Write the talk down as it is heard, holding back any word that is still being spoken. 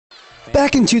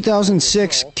Back in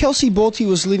 2006, Kelsey Bolte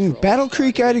was leading Battle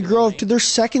Creek Ida Grove to their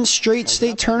second straight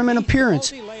state tournament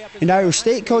appearance. And Iowa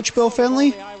State coach Bill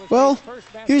Finley, well,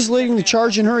 he was leading the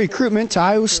charge in her recruitment to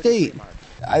Iowa State.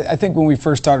 I think when we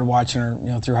first started watching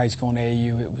her, through high school and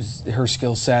AAU, it was her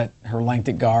skill set, her length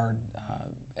at guard.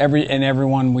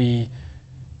 Everyone we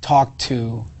talked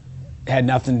to had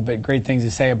nothing but great things to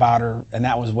say about her, and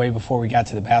that was way before we got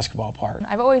to the basketball part.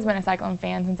 I've always been a Cyclone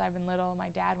fan since I've been little. My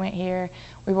dad went here.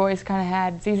 We've always kind of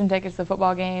had season tickets to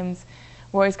football games.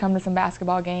 We've always come to some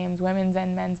basketball games, women's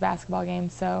and men's basketball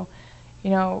games. So,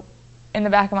 in the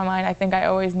back of my mind, I think I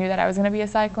always knew that I was going to be a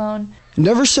Cyclone. And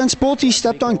ever since Bolte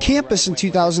stepped on campus in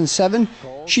 2007,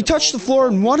 she touched the floor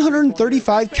in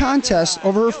 135 contests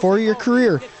over her 4-year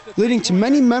career, leading to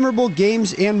many memorable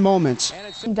games and moments.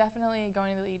 Definitely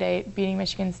going to the Elite Eight, beating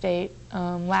Michigan State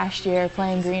last year,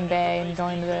 playing Green Bay, and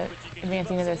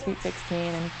advancing to the Sweet 16,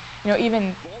 and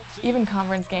even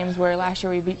conference games where last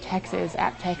year we beat Texas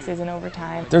at Texas in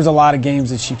overtime. There's a lot of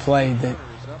games that she played that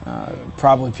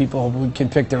probably people can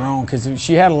pick their own, because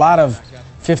she had a lot of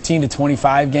 15 to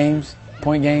 25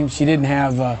 point games. She didn't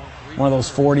have one of those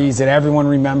 40s that everyone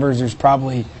remembers. There's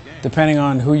probably, depending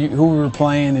on who we were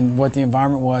playing and what the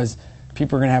environment was,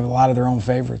 people are going to have a lot of their own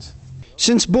favorites.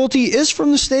 Since Bolte is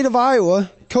from the state of Iowa,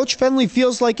 Coach Finley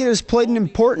feels like it has played an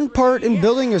important part in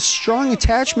building a strong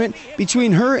attachment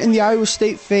between her and the Iowa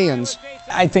State fans.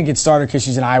 I think it started because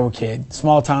she's an Iowa kid,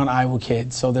 small-town Iowa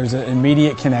kid, so there's an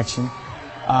immediate connection.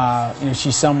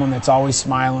 She's someone that's always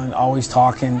smiling, always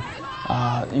talking,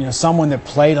 someone that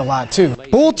played a lot too.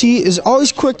 Bolte is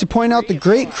always quick to point out the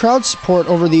great crowd support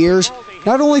over the years,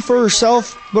 not only for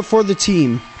herself, but for the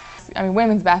team.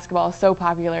 Women's basketball is so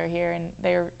popular here, and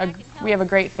we have a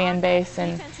great fan base,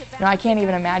 and I can't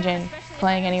even imagine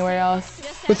playing anywhere else.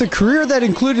 With a career that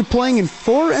included playing in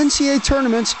 4 NCAA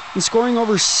tournaments and scoring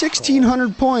over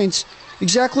 1,600 points,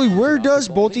 exactly where does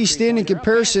Bolte stand in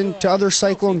comparison to other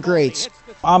Cyclone greats?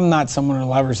 I'm not someone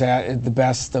who'll ever say the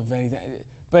best of anything,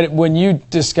 but when you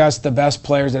discuss the best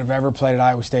players that have ever played at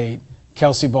Iowa State,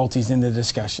 Kelsey Bolte's in the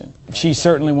discussion. She's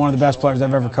certainly one of the best players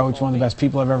I've ever coached, one of the best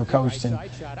people I've ever coached, and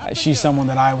she's someone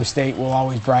that Iowa State will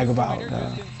always brag about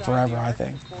forever, I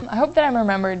think. I hope that I'm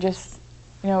remembered just,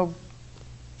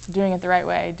 doing it the right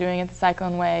way, doing it the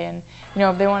Cyclone way, and,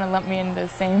 if they want to lump me into the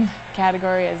same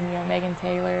category as, Megan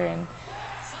Taylor and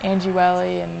Angie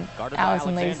Welly and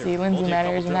Allison Lacey, Lindsay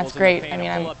Metters, and that's great.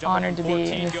 I'm honored to be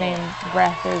in the same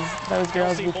breath as those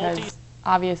girls, because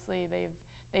obviously they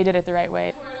did it the right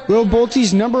way. Will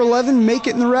Bolte's number 11 make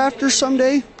it in the rafters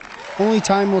someday? Only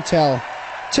time will tell.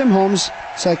 Tim Holmes,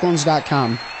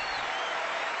 Cyclones.com.